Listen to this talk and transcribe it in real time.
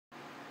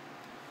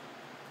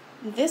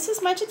This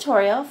is my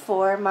tutorial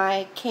for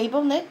my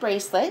cable knit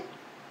bracelet.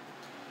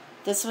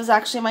 This was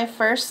actually my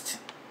first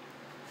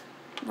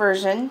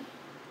version,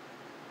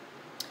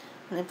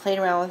 and I played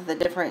around with the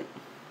different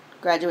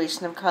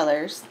graduation of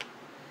colors,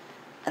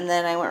 and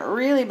then I went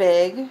really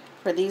big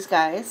for these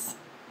guys.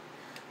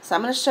 So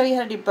I'm going to show you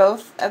how to do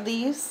both of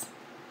these.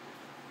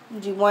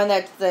 Do one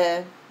that's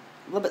a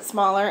little bit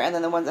smaller, and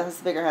then the one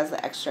that's bigger has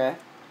the extra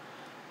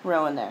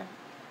row in there.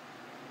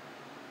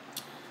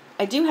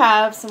 I do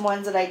have some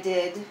ones that I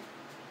did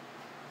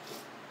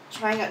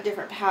trying out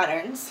different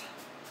patterns.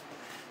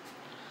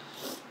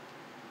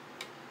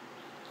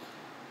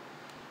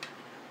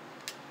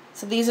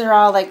 So these are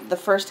all like the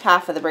first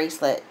half of the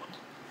bracelet.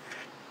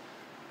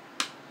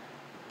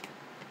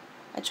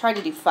 I tried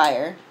to do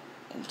fire.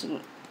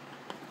 It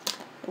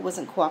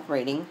wasn't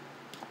cooperating.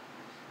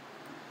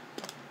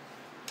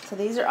 So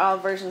these are all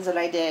versions that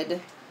I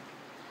did.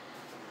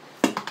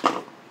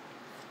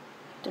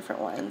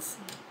 Different ones.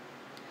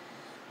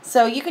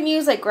 So you can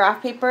use like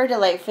graph paper to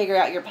like figure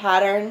out your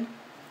pattern.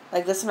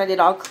 Like this one I did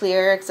all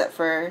clear except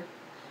for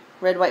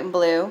red, white, and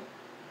blue.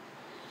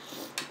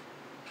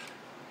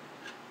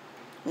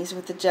 These are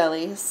with the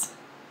jellies.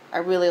 I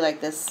really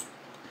like this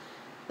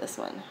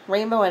one.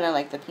 Rainbow, and I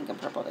like the pink and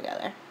purple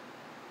together.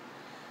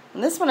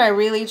 And this one I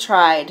really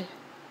tried,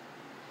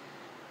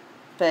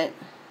 but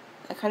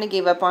I kind of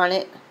gave up on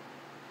it.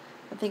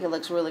 I think it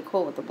looks really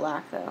cool with the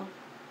black though.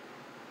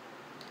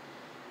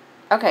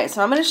 Okay,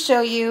 so I'm going to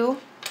show you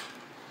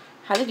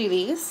how to do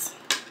these.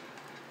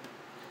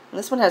 And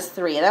this one has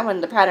 3. That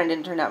one, the pattern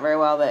didn't turn out very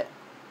well, but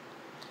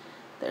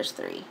there's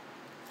 3.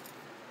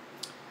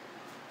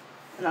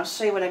 And I'll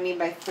show you what I mean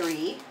by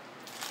 3.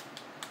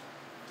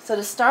 So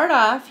to start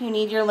off, you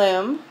need your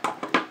loom,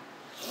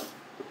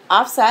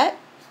 offset,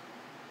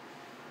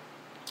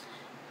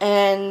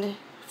 and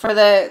for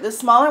the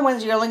smaller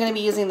ones, you're only going to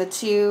be using the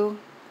 2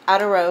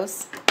 outer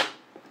rows.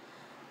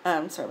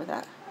 Sorry about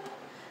that.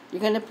 You're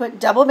going to put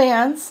double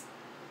bands,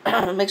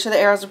 make sure the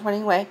arrows are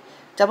pointing away,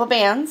 double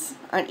bands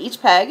on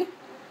each peg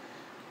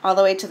all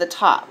the way to the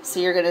top. So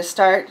you're going to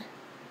start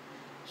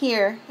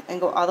here and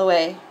go all the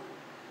way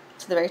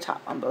to the very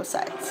top on both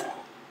sides.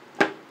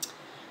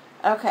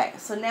 Okay,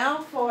 so now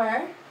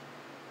for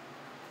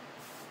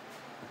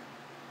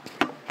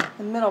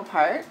the middle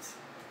part.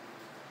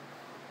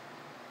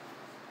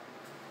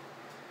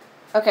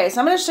 Okay,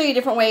 so I'm going to show you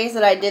different ways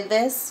that I did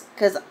this,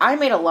 because I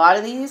made a lot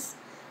of these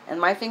and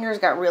my fingers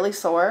got really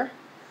sore.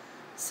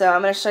 So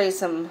I'm going to show you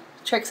some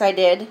tricks I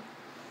did.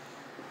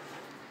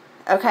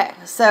 Okay,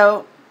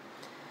 so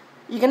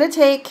you're going to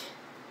take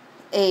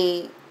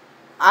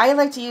I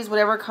like to use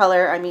whatever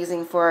color I'm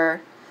using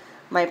for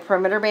my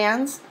perimeter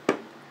bands.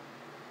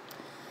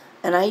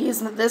 And I use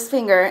this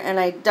finger and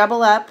I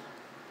double up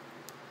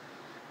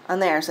on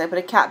there. So I put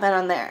a cap band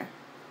on there.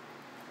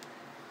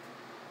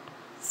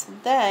 So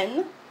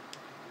then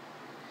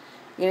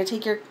you're going to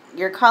take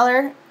your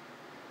color,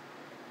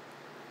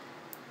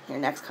 your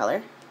next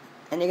color,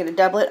 and you're going to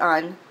double it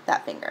on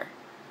that finger.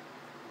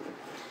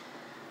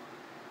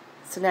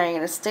 So now you're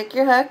going to stick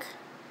your hook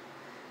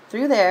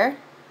through there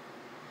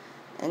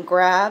and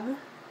grab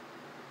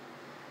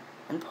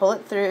and pull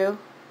it through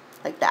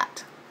like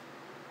that.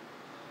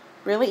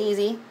 Really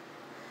easy.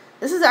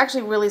 This is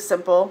actually really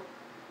simple.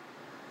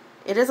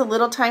 It is a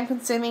little time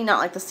consuming, not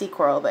like the sea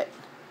coral, but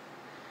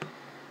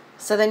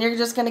so then you're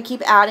just going to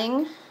keep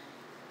adding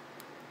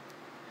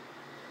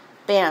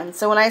bands.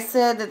 So when I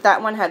said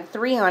that one had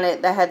 3 on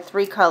it, that had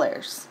 3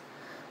 colors.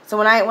 So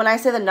when I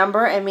say the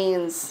number, it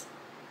means,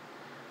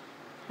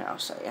 here, I'll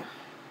show you.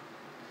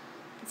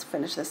 Let's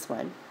finish this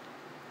one.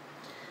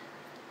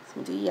 So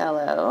we'll do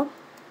yellow.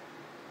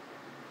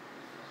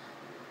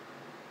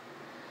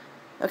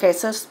 Okay,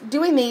 so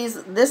doing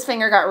these, this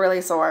finger got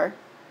really sore.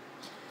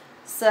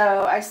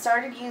 So I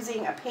started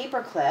using a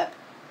paper clip,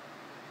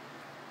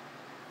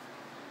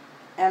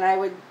 and I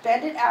would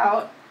bend it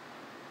out.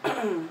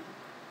 I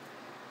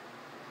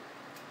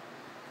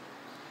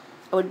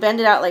would bend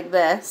it out like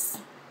this.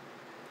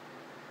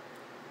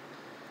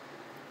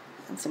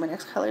 And so my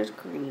next color is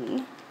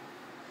green.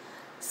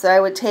 So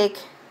I would take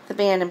the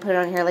band and put it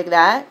on here like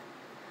that,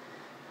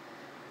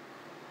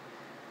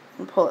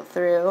 and pull it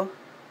through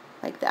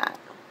like that.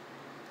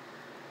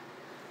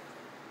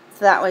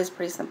 So that way is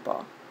pretty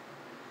simple.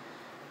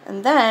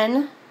 And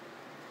then,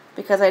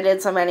 because I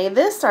did so many,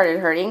 this started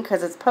hurting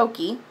because it's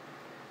pokey.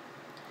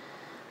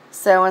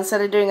 So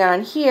instead of doing it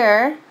on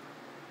here,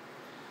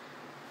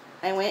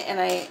 I went and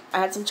I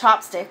had some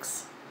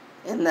chopsticks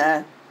in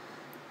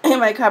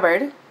my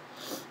cupboard.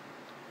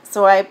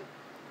 So I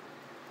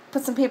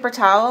put some paper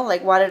towel,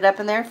 like wadded it up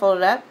in there,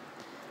 folded it up,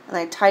 and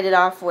I tied it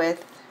off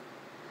with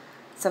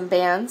some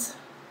bands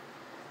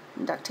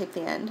and duct tape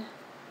the end.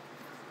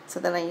 So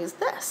then I used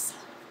this.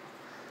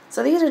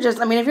 So these are just,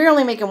 I mean, if you're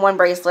only making one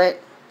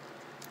bracelet,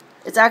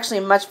 it's actually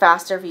much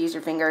faster if you use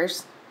your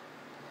fingers.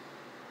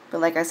 But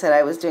like I said,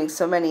 I was doing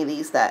so many of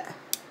these that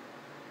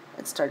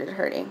it started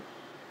hurting.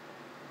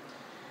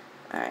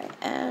 Alright,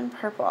 and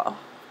purple.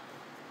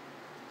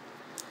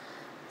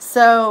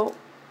 So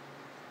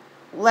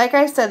like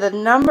I said, the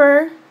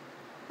number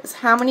is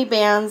how many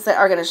bands that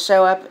are going to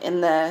show up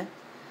in the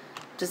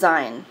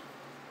design.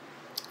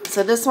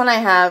 So this one I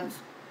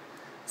have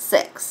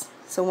 6.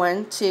 So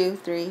 1, 2,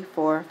 3,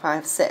 4,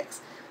 5,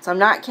 6. So I'm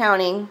not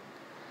counting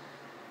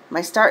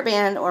my start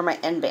band or my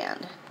end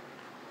band.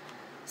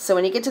 So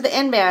when you get to the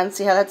end band,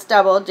 see how that's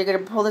doubled? You're going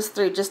to pull this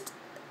through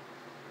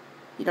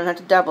you don't have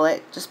to double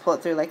it, just pull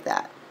it through like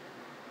that.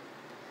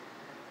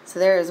 So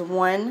there is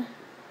 1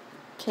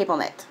 cable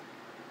knit.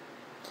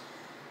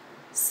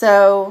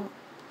 So,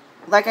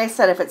 like I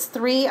said, if it's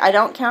 3, I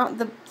don't count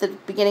the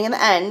beginning and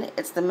the end,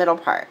 it's the middle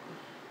part.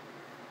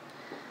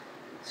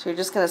 So you're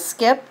just going to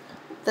skip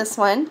this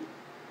one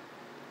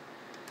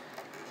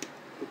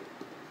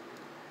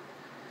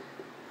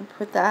and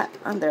put that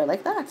on there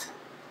like that.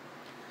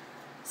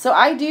 So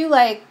I do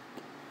like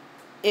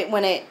it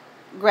when it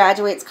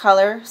graduates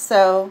color.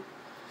 So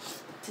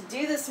to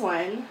do this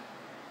one,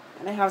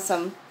 and I have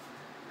some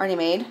already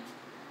made,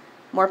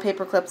 more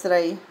paper clips that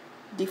I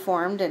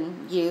deformed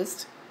and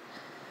used.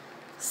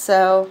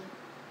 So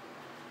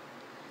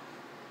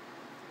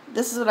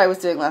this is what I was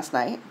doing last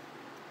night.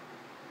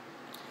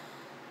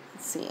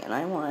 Let's see, and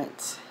I'm going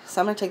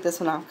to take this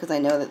one off because I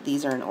know that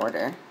these are in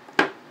order.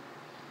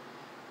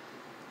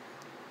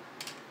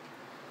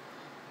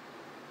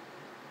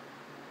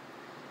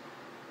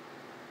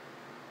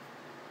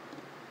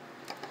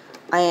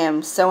 I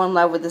am so in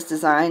love with this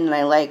design, and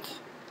I like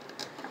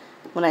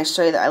when I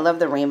show you that. I love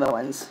the rainbow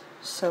ones.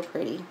 So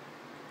pretty.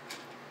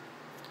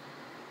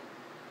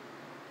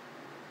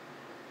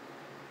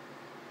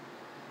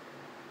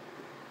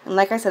 And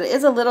like I said, it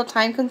is a little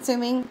time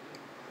consuming,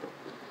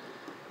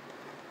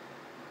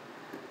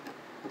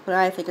 but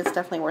I think it's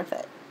definitely worth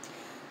it.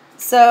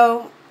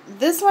 So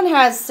this one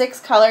has 6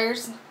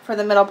 colors for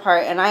the middle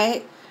part, and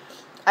I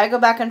go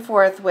back and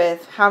forth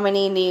with how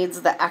many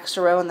needs the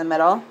extra row in the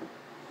middle.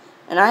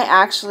 And I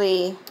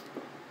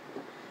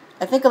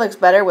think it looks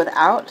better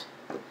without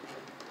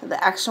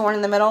the extra one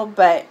in the middle,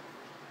 but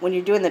when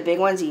you're doing the big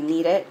ones, you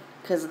need it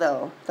because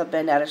they'll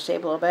bend out of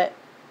shape a little bit.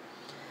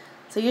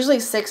 So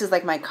usually 6 is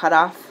like my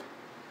cutoff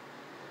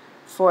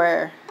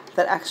for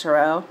that extra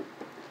row.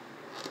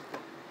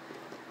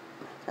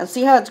 And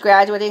see how it's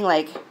graduating,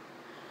 like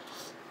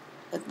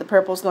if the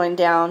purple's going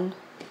down.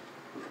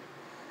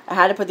 I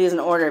had to put these in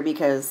order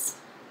because,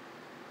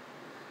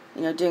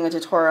 you know, doing a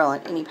tutorial on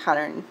any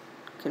pattern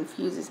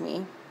confuses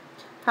me.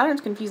 Patterns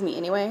confuse me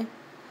anyway.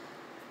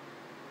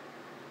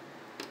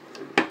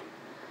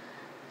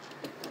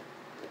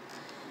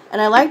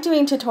 And I like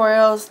doing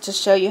tutorials to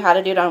show you how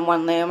to do it on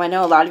one loom. I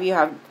know a lot of you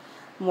have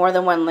more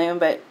than one loom,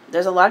 but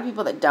there's a lot of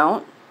people that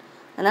don't.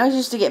 And I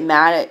used to get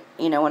mad at,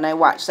 you know, when I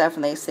watch stuff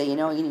and they say, you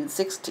know, you need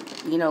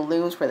 6,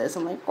 looms for this.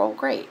 I'm like, well,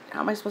 great.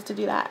 How am I supposed to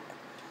do that?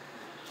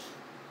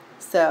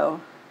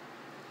 So,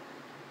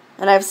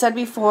 and I've said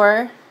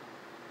before,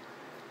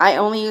 I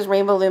only use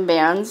rainbow loom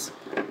bands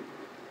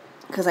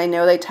because I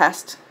know they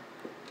test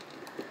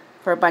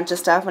for a bunch of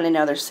stuff and I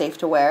know they're safe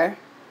to wear.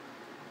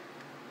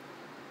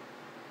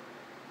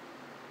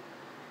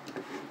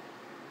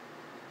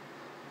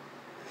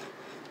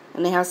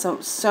 And they have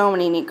so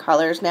many neat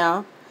colors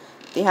now.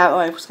 They have, oh,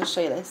 I'm just going to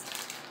show you this.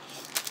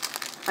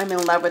 I'm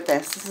in love with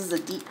this. This is a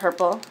deep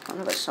purple. I don't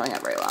know if it's showing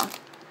up very well.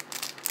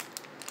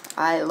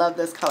 I love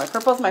this color.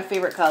 Purple is my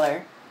favorite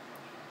color.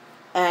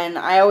 And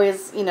I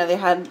always, you know, they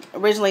had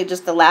originally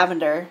just the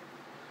lavender.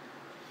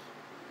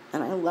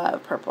 And I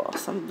love purple,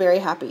 so I'm very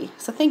happy.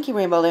 So thank you,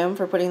 Rainbow Loom,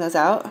 for putting those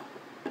out.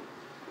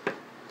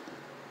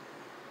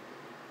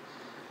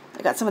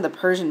 I got some of the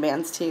Persian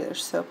bands too. They're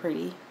so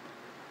pretty.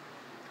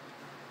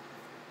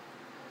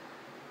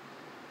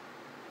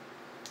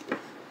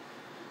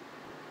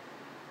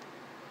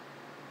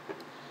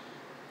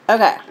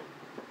 Okay.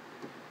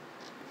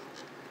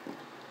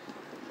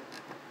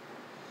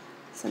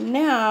 So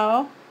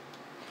now,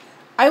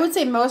 I would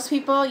say most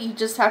people, you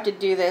just have to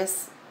do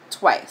this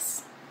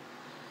twice.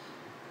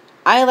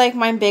 I like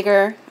mine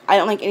bigger. I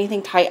don't like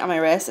anything tight on my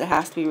wrist. It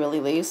has to be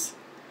really loose.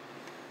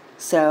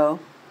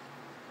 So,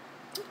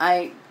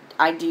 I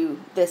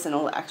do this in a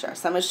little extra.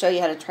 So I'm going to show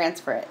you how to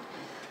transfer it.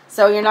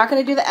 So you're not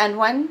going to do the end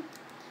one.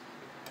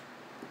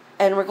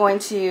 And we're going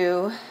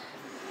to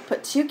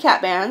put 2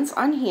 cap bands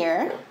on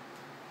here.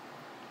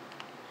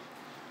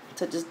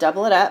 So just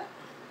double it up.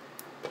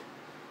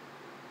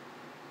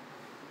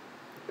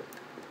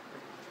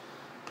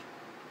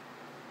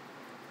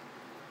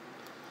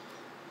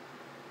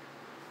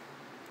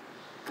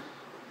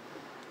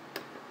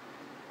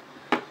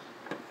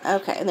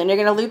 Okay, and then you're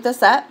going to loop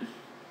this up.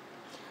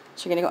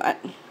 So you're going to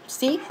go,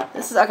 see?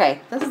 This is,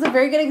 okay, this is a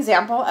very good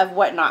example of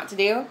what not to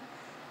do.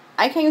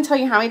 I can't even tell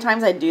you how many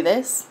times I do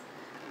this.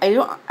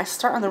 I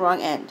start on the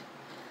wrong end.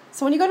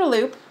 So when you go to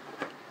loop,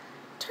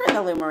 turn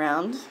the loom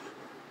around.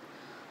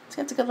 See,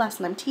 that's a good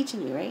lesson. I'm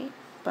teaching you, right?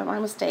 By my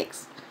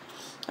mistakes.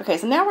 Okay,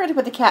 so now we're going to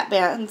put the cap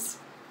bands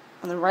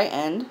on the right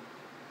end.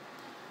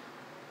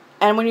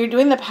 And when you're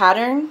doing the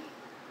pattern,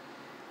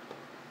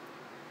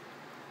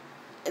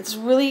 it's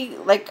really,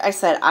 like I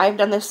said, I've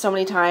done this so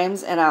many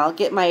times, and I'll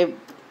get my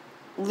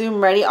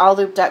loom ready, all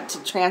looped up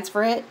to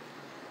transfer it,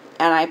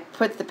 and I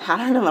put the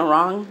pattern in the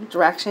wrong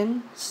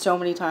direction so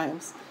many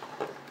times.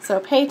 So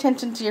pay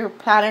attention to your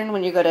pattern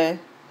when you go to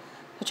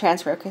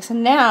transfer. Okay, so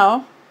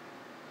now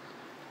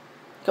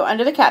go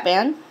under the cap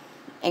band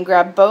and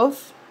grab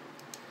both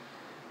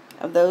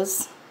of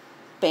those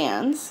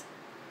bands.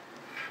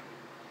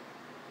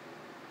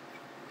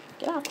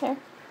 Get off there.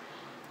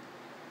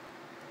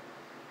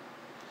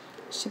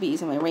 Should be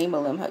using my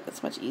rainbow loom hook.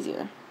 It's much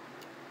easier.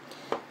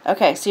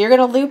 Okay, so you're going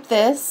to loop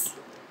this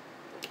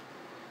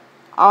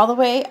all the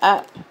way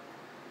up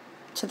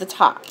to the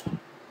top. Yeah,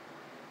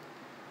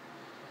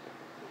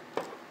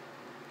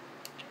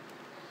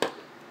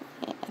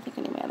 I think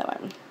I need my other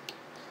one.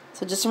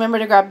 So just remember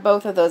to grab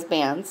both of those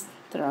bands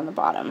that are on the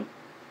bottom.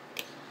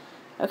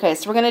 Okay,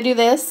 so we're going to do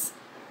this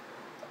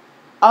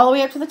all the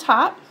way up to the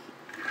top,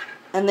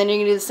 and then you're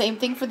going to do the same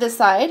thing for this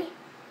side,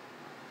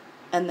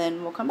 and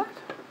then we'll come back.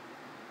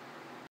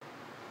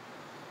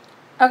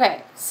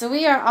 Okay, so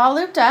we are all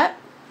looped up,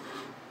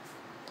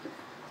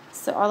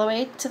 so all the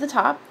way to the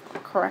top,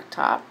 correct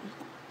top.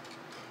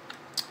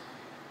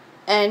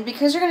 And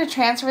because you're going to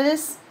transfer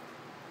this,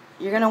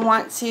 you're going to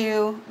want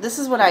to, this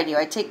is what I do.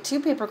 I take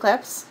 2 paper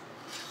clips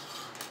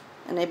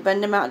and I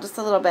bend them out just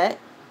a little bit.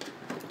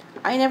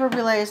 I never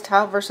realized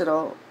how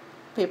versatile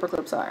paper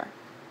clips are.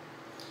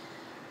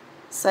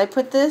 So I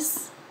put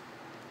this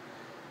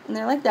in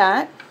there like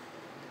that.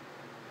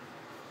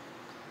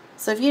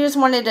 So if you just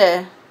wanted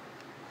to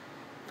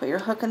put your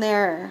hook in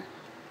there, or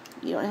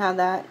you don't have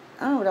that,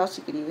 I don't know what else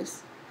you could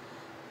use.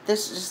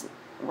 This just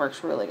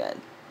works really good.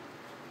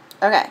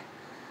 Okay,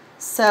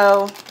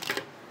 so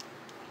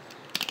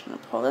I'm going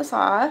to pull this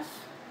off.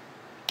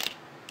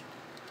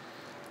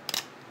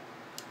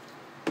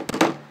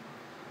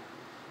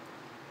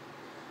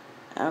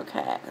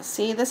 Okay,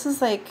 see, this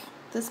is like,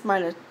 this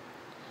might have,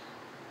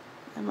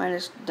 I might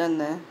have done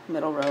the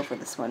middle row for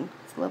this one.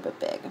 It's a little bit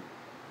big.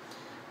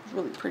 It's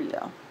really pretty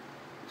though.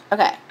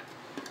 Okay,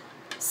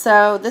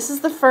 so this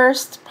is the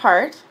first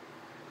part.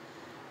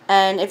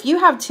 And if you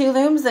have 2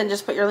 looms, then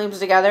just put your looms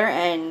together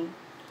and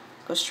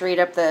go straight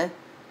up the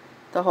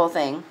whole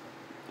thing.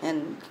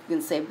 And you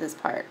can save this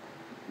part.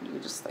 You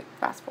can just like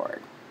fast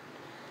forward.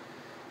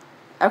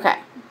 Okay,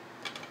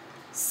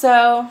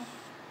 so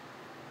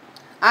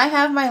I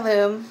have my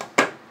loom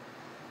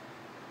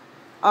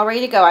all ready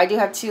to go. I do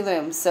have 2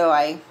 looms, so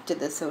I did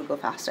this so it would go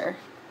faster.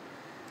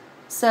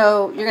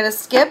 So you're going to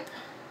skip.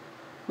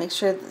 Make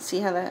sure,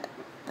 see how that,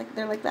 like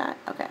they're like that?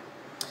 Okay.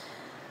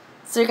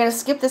 So you're going to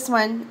skip this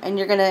one, and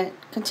you're going to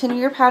continue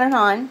your pattern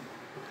on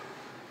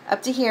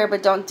up to here,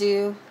 but don't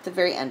do the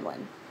very end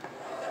one.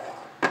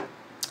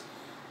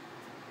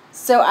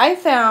 So I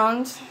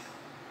found,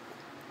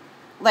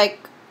 like,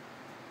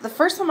 the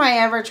first time I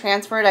ever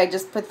transferred, I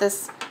just put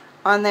this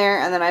on there,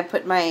 and then I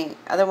put my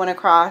other one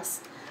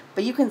across.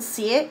 But you can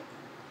see it,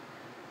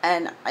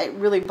 and it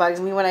really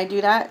bugs me when I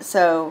do that,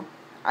 so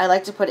I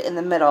like to put it in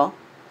the middle,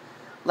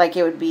 like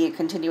it would be a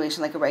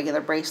continuation, like a regular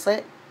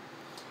bracelet.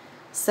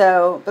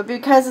 So, but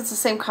because it's the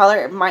same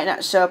color, it might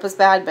not show up as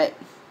bad, but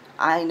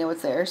I know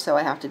it's there, so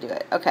I have to do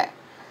it. Okay,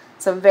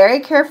 so very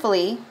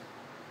carefully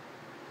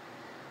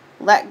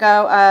let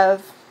go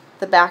of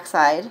the back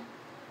side.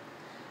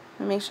 Let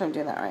me make sure I'm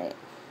doing that right.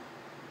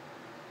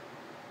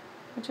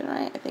 Am I doing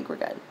right? I think we're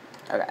good.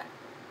 Okay.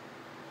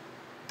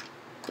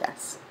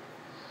 Yes.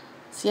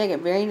 See, I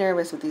get very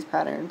nervous with these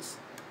patterns.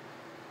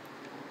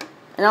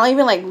 And I'll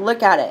even like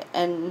look at it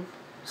and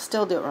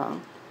still do it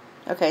wrong.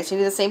 Okay, so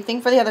you do the same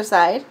thing for the other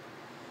side.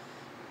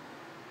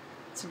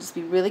 So just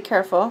be really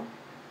careful.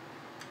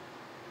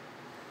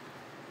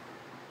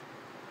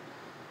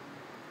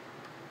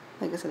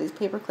 Like I said, these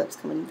paper clips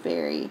come in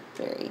very,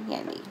 very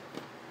handy.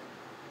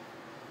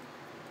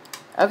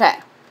 Okay.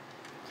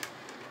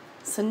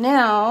 So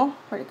now,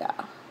 where'd it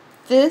go?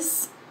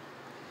 This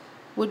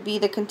would be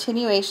the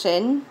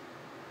continuation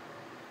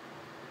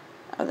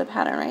of the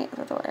pattern, right? Is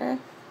that the word?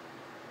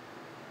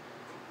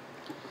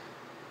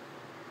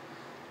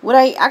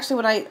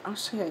 I'll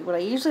show you. What I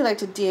usually like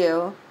to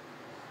do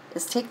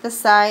is take the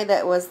side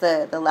that was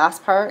the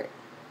last part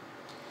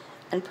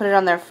and put it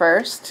on there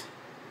first.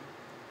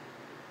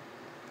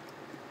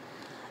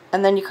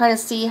 And then you kind of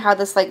see how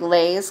this like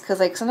lays, because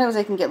like sometimes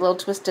they can get a little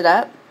twisted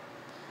up.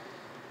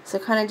 So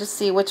kind of just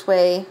see which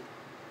way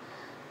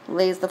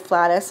lays the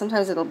flattest.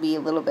 Sometimes it'll be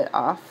a little bit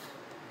off.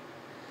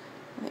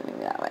 Maybe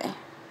that way.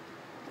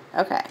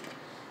 Okay.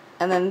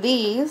 And then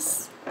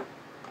these,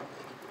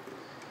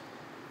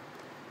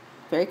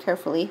 very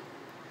carefully,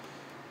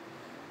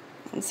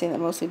 I'm saying that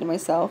mostly to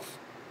myself,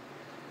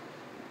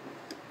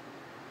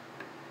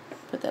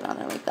 put that on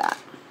there like that.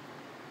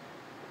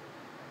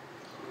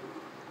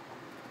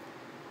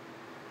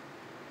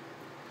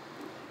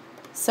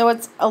 So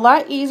it's a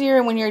lot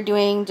easier when you're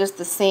doing just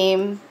the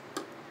same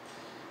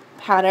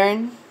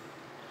pattern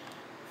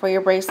for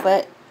your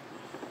bracelet.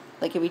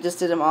 Like if you just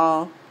did them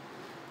all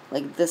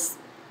like this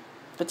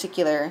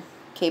particular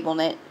cable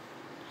knit,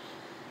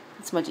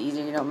 it's much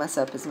easier. You don't mess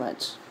up as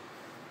much.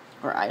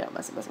 Or I don't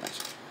mess up as much.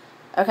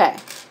 Okay.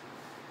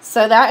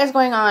 So that is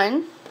going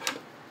on.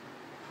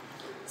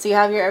 So you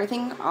have your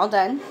everything all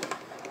done.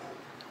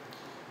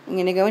 you're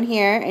going to go in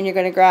here and you're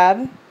going to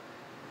grab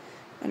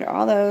under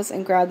all those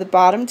and grab the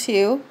bottom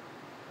two,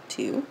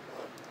 and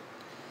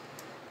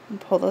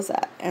pull those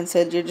up. And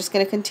so you're just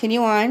going to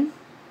continue on.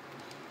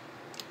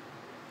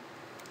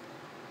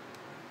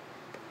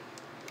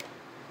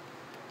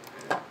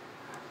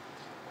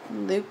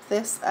 Loop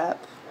this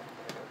up.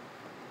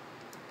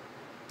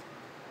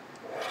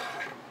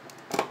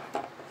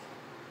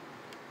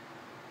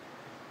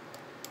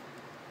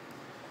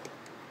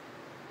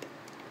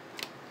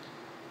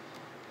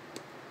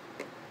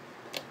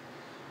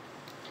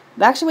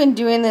 I've actually been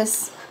doing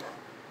this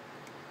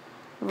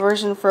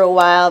version for a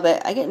while,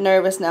 but I get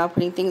nervous now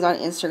putting things on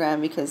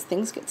Instagram because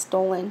things get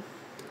stolen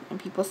and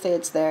people say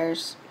it's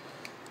theirs.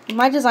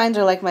 My designs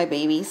are like my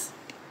babies,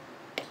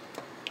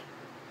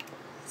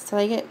 so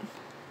I get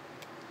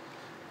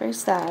very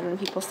sad when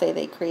people say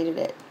they created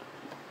it,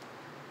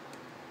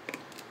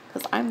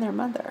 because I'm their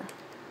mother,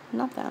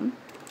 not them.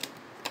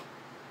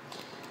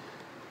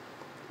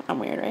 I'm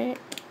weird, right?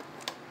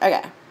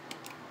 Okay.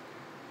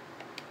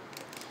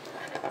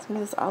 Let's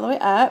move this all the way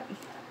up.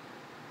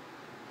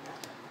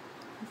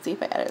 Let's see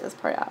if I edit this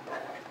part out.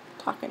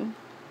 Talking.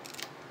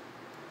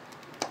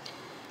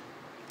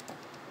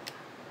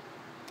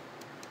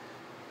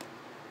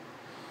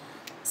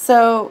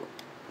 So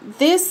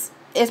this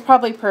is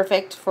probably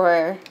perfect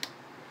for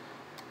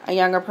a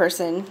younger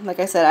person. Like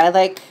I said, I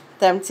like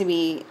them to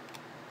be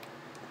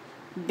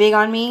big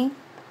on me,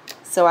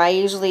 so I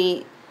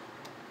usually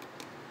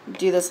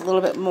do this a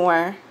little bit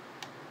more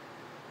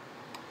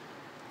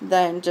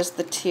than just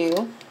the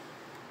two,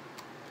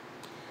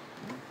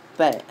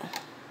 but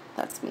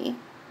that's me.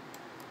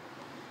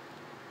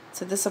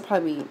 So this will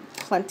probably be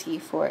plenty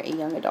for a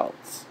young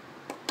adult.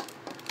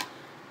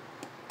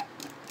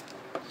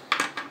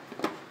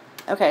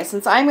 Okay,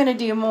 since I'm going to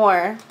do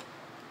more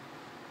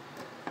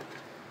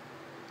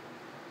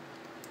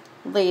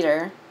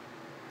later,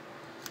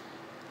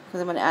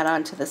 because I'm going to add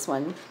on to this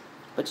one,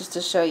 but just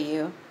to show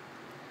you.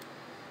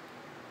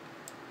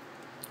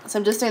 So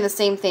I'm just doing the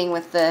same thing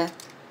with the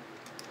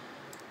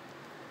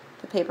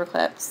paper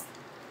clips.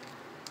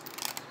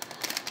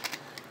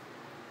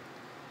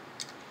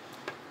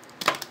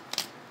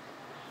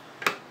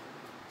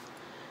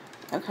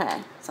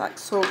 Okay, it's like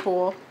so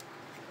cool.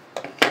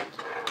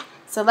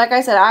 So like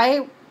I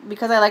said,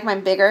 because I like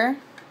mine bigger,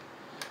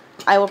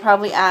 I will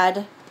probably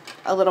add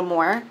a little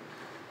more.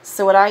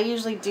 So what I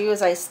usually do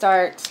is I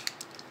start,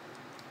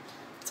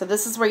 so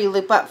this is where you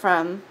loop up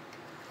from.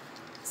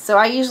 So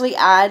I usually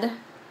add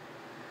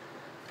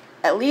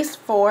at least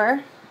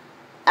 4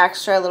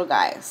 extra little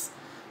guys.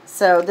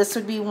 So this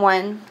would be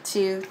 1,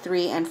 2,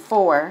 3, and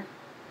 4.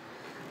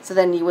 So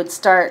then you would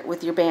start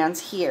with your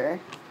bands here.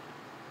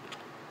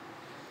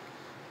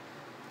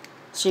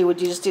 So you would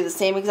just do the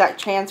same exact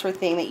transfer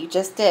thing that you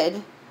just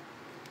did.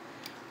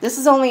 This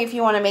is only if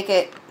you want to make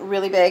it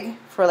really big,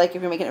 for like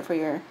if you're making it for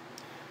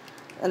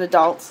an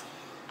adult.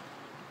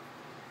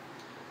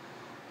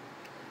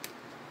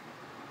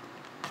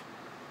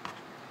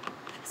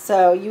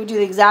 So you would do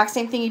the exact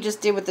same thing you just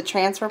did with the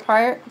transfer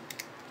part,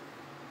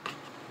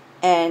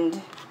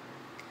 and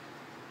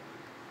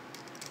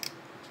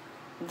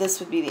this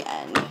would be the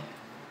end.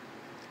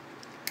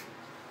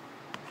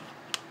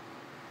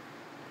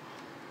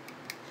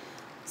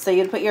 So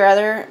you'd put your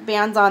other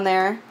bands on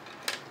there,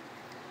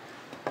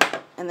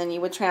 and then you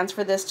would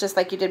transfer this just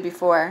like you did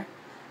before,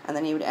 and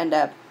then you would end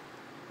up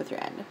with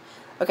your end.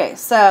 Okay,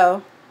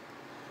 so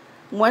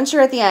once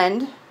you're at the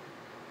end,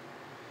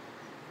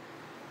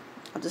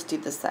 I'll just do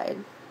this side.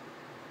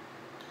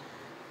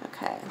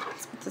 Okay,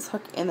 let's put this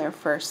hook in there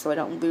first so I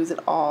don't lose it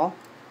all.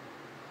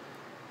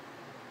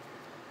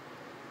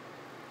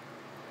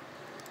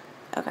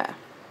 Okay.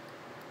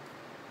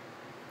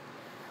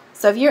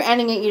 So if you're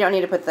ending it, you don't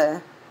need to put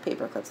the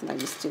paper clips in there.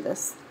 Just do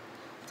this,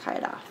 tie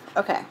it off.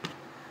 Okay,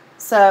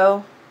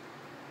 so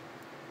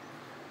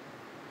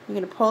you're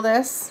going to pull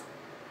this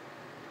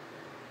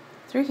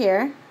through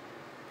here,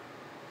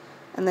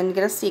 and then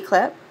get a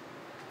C-clip,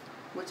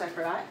 which I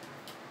forgot.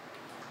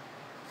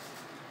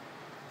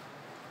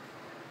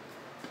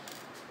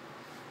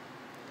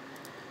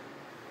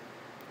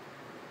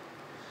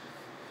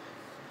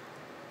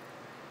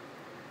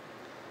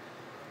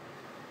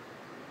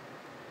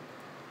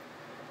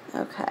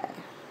 Okay,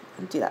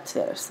 and do that to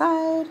the other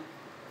side.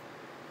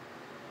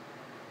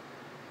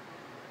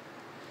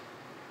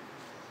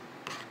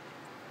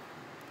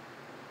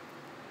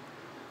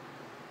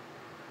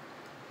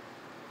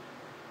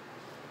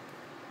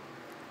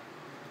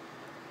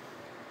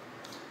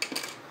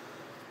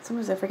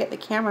 Sometimes I forget the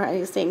camera. I need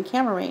to stay in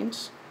camera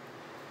range.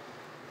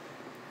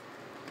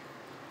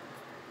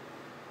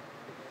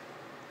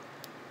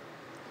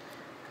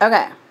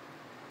 Okay,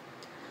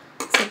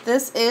 so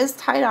this is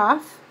tied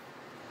off.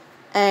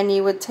 And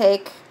you would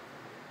take,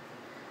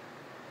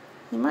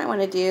 you might want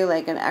to do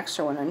like an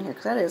extra one on here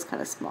because that is kind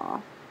of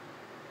small.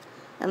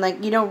 And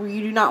like, you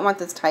do not want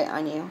this tight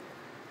on you.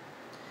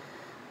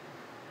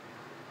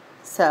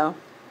 So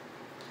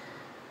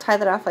tie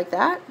that off like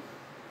that.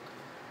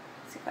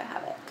 Let's see if I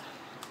have it.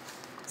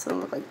 So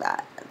it'll look like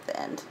that at the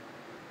end.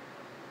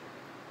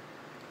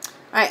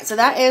 Alright, so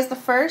that is the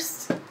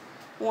first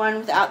one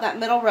without that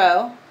middle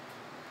row.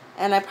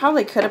 And I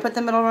probably could have put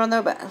the middle row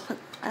though, but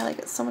I like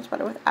it so much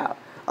better without.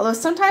 Although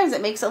sometimes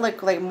it makes it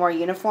look like more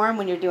uniform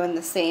when you're doing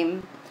the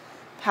same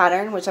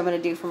pattern, which I'm going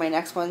to do for my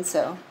next one,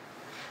 so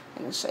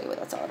I'm going to show you what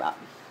that's all about.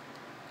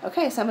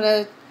 Okay, so I'm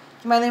going to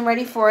get my loom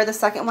ready for the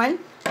second one.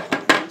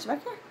 Put you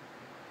back here.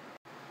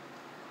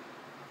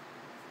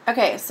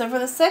 Okay, so for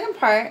the second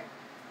part,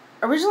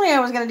 originally I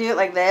was going to do it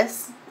like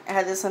this. I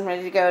had this one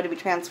ready to go to be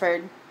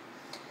transferred,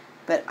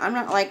 but I'm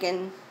not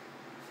liking...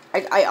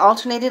 I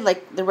alternated,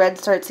 like the red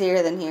starts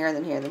here, then here,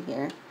 then here, then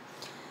here.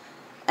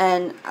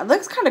 And it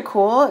looks kind of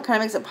cool. It kind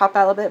of makes it pop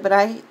out a little bit, but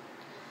I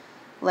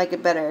like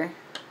it better.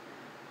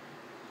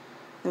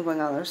 I'm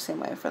going all the same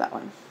way for that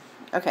one.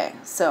 Okay,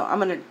 so I'm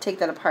going to take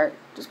that apart.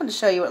 Just want to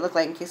show you what it looked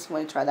like in case you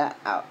want to try that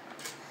out.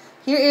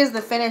 Here is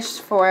the finish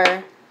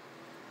for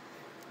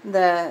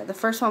the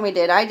first one we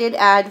did. I did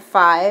add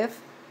 5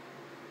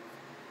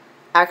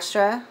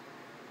 extra.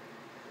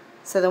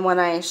 So the one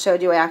I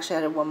showed you, I actually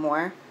added 1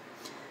 more.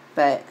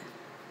 But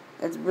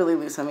it's really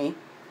loose on me.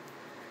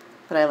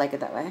 But I like it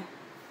that way.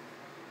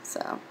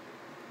 So,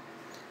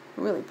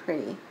 really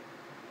pretty.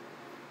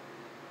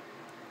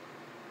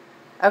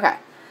 Okay.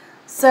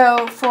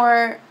 So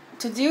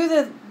to do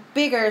the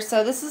bigger,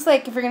 so this is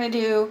like if you're going to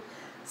do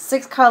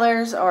 6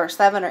 colors or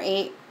 7 or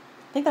 8.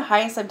 I think the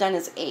highest I've done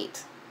is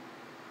 8.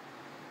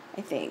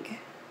 I think.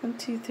 1,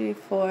 2, 3,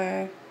 4.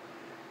 Yeah,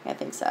 I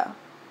think so. I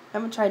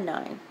haven't tried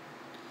 9.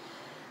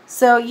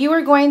 So you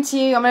are going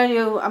to, I'm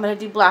going to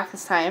do black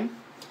this time.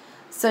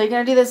 So you're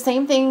going to do the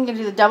same thing. You're going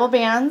to do the double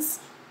bands.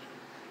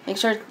 Make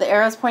sure the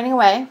arrow is pointing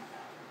away.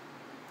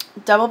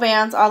 Double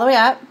bands all the way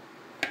up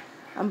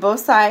on both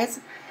sides.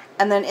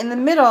 And then in the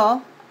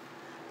middle,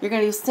 you're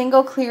going to do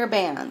single clear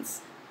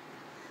bands.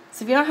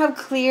 So if you don't have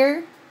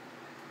clear,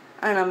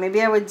 I don't know,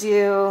 maybe I would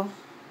do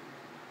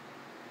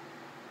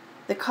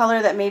the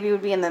color that maybe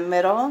would be in the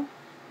middle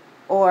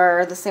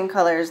or the same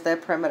color as the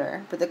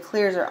perimeter. But the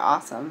clears are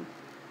awesome.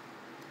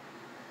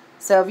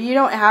 So if you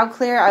don't have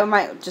clear, I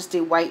might just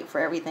do white for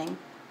everything.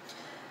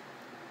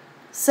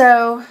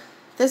 So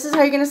this is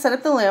how you're going to set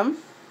up the loom.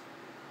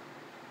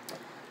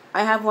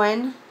 I have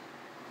one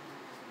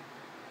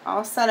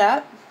all set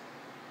up.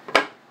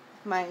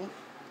 My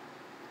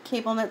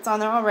cable knits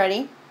on there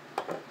already.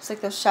 Just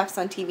like those chefs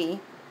on TV.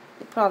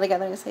 They put it all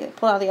together and say,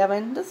 pull out of the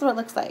oven. This is what it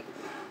looks like.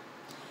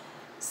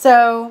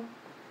 So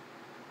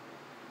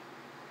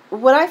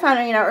what I found,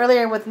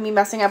 earlier with me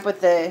messing up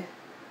with the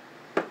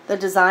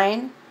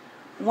design,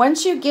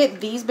 once you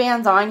get these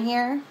bands on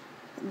here,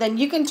 then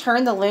you can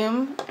turn the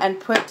loom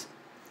and put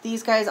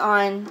these guys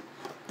on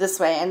this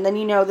way, and then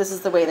this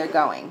is the way they're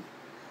going.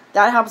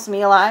 That helps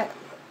me a lot.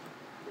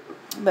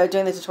 But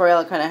doing the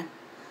tutorial, it kind of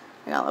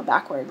got a little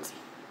backwards.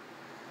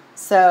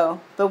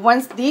 So, but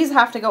once these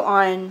have to go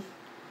on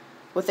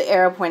with the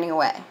arrow pointing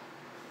away.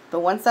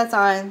 But once that's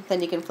on,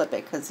 then you can flip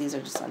it because these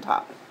are just on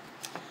top.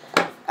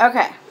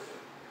 Okay.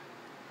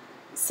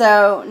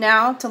 So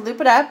now to loop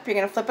it up, you're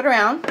going to flip it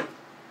around.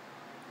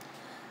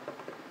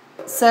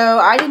 So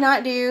I did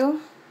not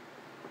do,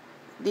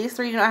 these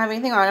 3 do not have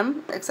anything on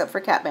them except for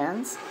cap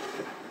bands.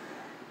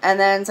 And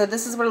then, so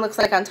this is what it looks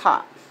like on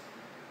top.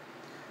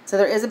 So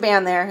there is a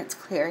band there, it's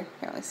clear, you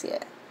can't really see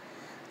it.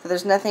 So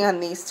there's nothing on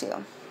these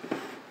 2.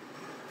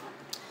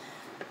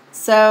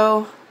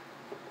 So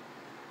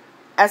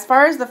as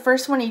far as the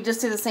first one, you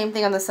just do the same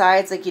thing on the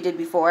sides like you did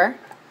before.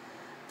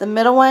 The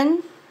middle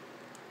one,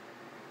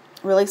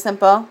 really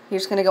simple. You're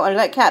just going to go under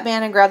that cap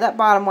band and grab that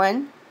bottom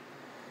one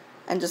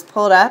and just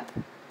pull it up.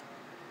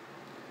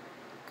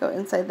 Go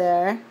inside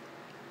there.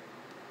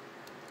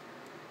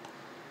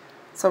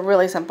 So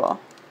really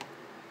simple.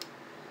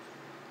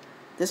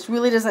 This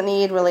really doesn't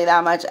need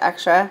that much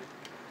extra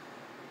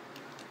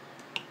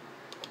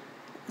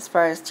as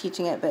far as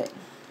teaching it, but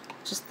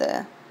just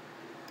the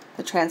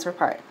transfer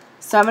part.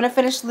 So I'm going to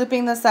finish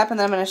looping this up and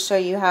then I'm going to show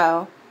you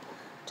how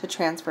to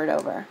transfer it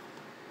over.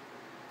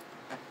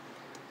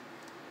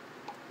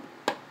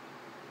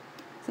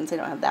 Since I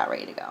don't have that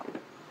ready to go.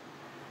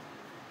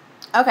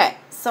 Okay,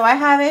 so I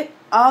have it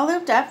all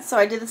looped up. So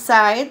I did the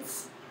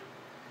sides,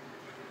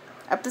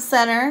 up the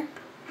center,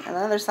 and the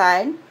other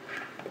side.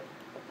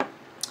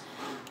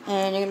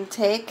 And you're going to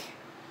take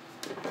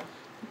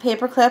the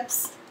paper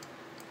clips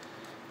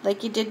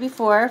like you did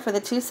before for the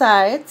 2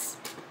 sides.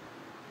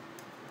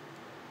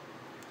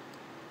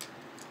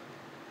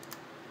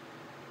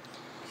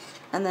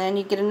 And then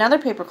you get another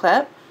paper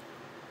clip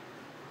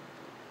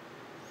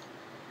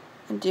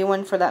and do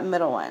one for that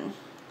middle one.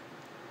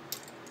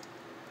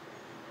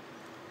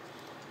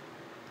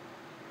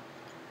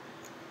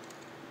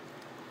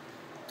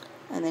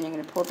 And then you're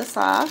going to pull this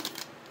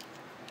off.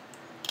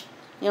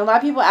 A lot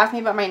of people ask me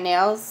about my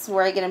nails,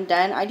 where I get them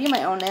done. I do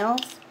my own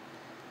nails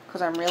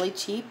because I'm really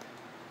cheap.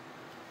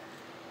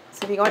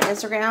 So if you go on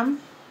Instagram,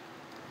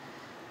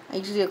 I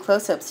usually do a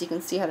close-up so you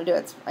can see how to do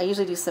it. I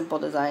usually do simple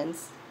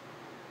designs.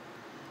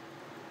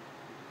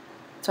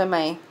 That's why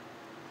my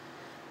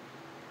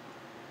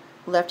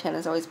left hand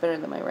is always better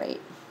than my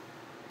right.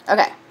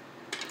 Okay.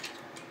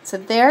 So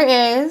there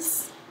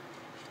is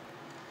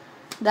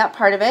that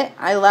part of it.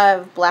 I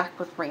love black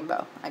with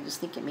rainbow. I just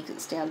think it makes it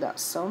stand out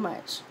so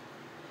much.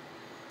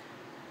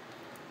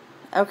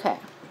 Okay.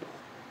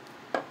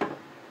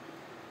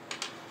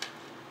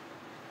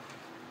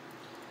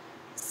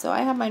 So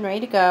I have mine ready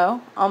to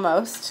go,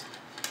 almost.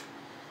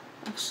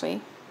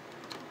 Actually,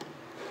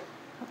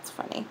 that's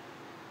funny.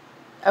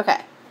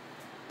 Okay.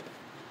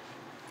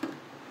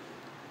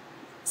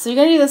 So you're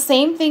going to do the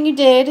same thing you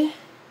did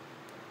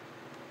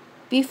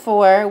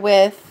before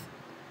with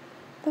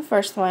the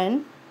first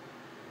one.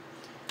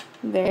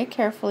 Very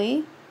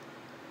carefully.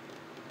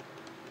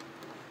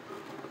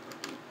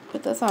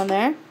 Put this on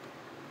there.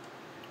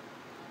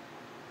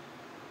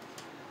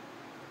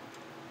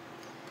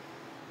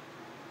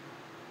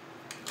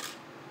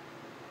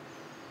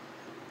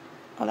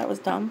 Oh, that was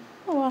dumb.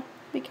 Oh well,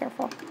 be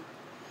careful.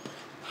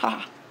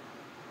 Ha.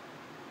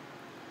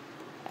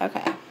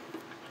 Okay.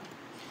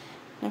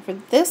 Now for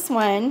this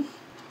one,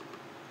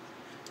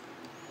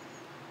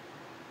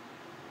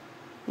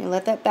 you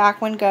let that back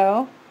one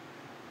go.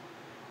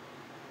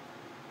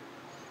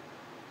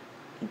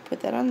 And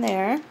put that on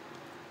there,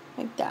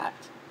 like that.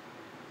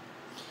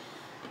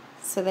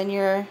 So then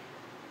your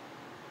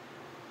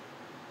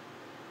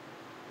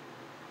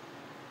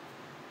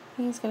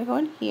thing is going to go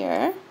in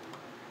here.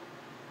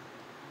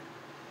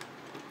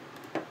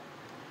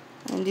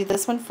 And do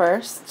this one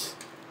first.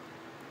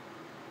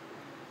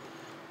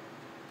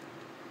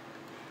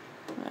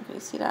 I'm not going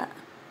to see that.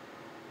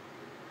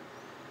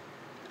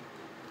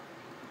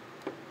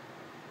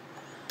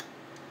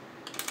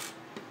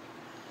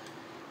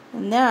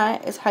 And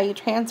that is how you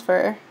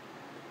transfer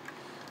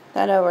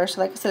that over.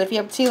 So like I said, if you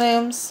have 2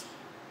 looms,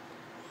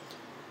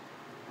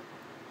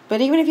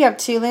 but even if you have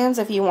 2 looms,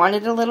 if you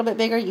wanted it a little bit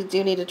bigger, you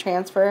do need to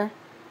transfer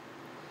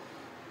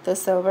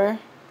this over.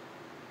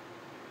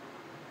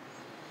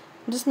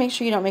 And just make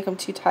sure you don't make them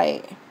too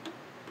tight.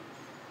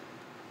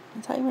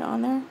 Is that even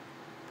on there?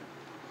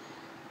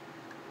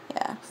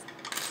 Yeah.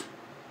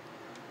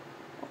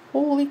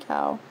 Holy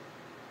cow.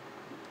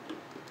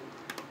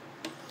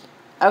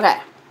 Okay.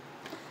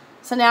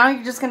 So now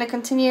you're just going to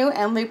continue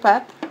and loop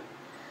up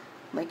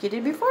like you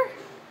did before.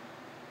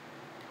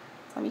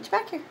 So I'll meet you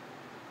back here.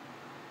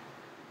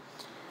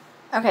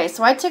 Okay,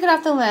 so I took it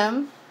off the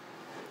loom.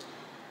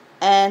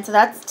 And so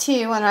that's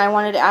 2, and I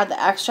wanted to add the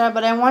extra,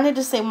 but I wanted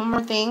to say one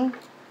more thing.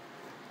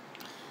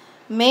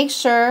 Make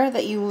sure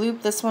that you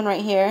loop this one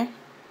right here,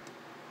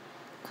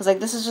 because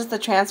like this is just the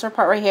transfer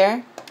part right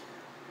here.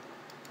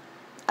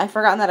 I've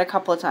forgotten that a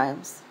couple of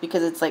times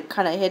because it's like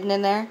kind of hidden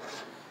in there.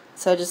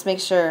 So just make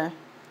sure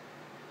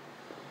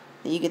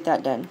that you get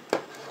that done,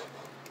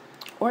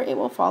 or it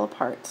will fall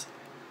apart.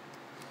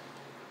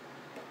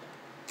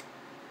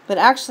 But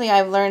actually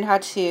I've learned how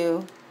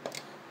to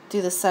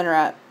do the center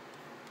up.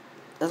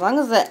 As long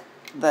as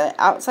the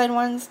outside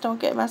ones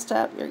don't get messed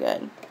up, you're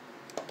good.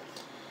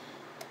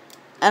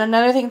 And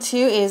another thing too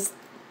is,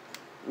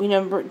 you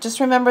know, just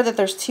remember that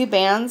there's 2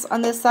 bands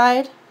on this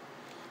side,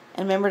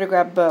 and remember to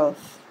grab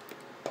both.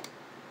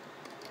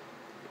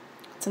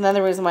 It's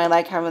another reason why I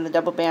like having the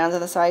double bands on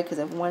the side, because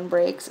if one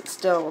breaks, it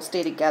still will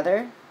stay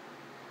together,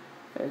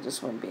 but it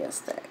just wouldn't be as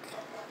thick.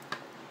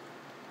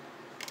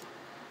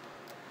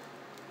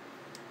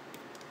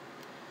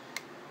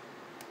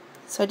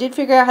 So I did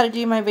figure out how to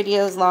do my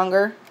videos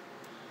longer,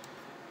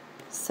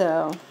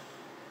 so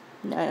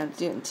now I have to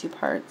do it in 2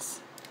 parts.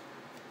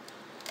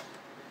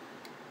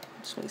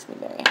 Which makes me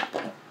very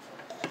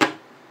happy.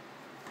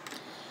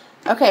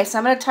 Okay, so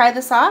I'm going to tie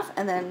this off,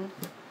 and then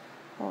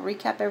we'll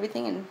recap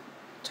everything and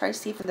try to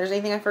see if there's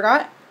anything I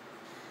forgot.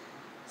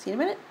 See you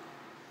in a minute.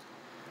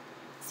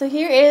 So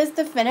here is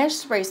the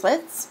finished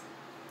bracelets.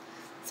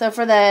 So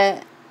for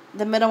the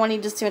middle one, you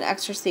just do an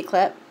extra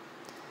C-clip.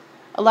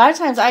 A lot of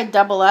times I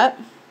double up.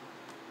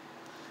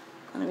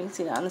 I don't know if you can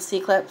see that on the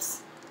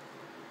C-clips,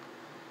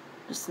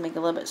 just to make it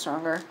a little bit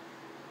stronger.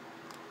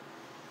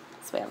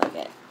 That's the way I like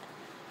it.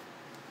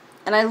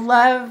 And I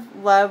love,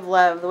 love,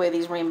 love the way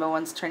these rainbow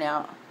ones turn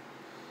out.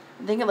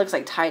 I think it looks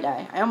like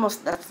tie-dye.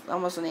 That's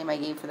almost the name I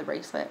gave for the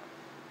bracelet,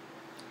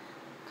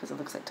 because it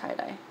looks like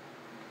tie-dye.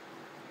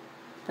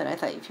 But I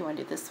thought if you want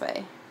to do it this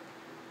way.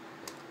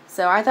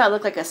 So I thought it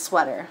looked like a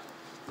sweater,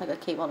 like a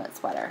cable knit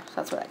sweater. So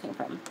that's where that came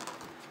from.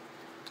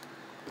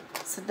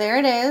 So there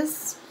it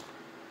is,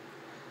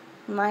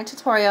 my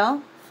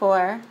tutorial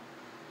for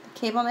the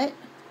cable knit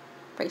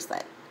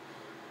bracelet.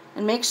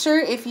 And make sure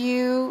if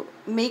you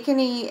make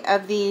any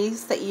of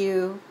these that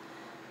you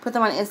put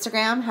them on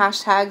Instagram,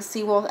 hashtag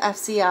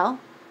 #CWolfeFCL,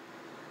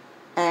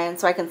 and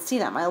so I can see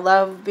them. I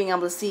love being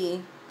able to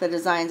see the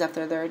designs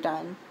after they're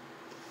done.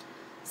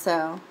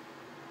 So,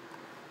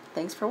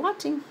 thanks for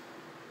watching.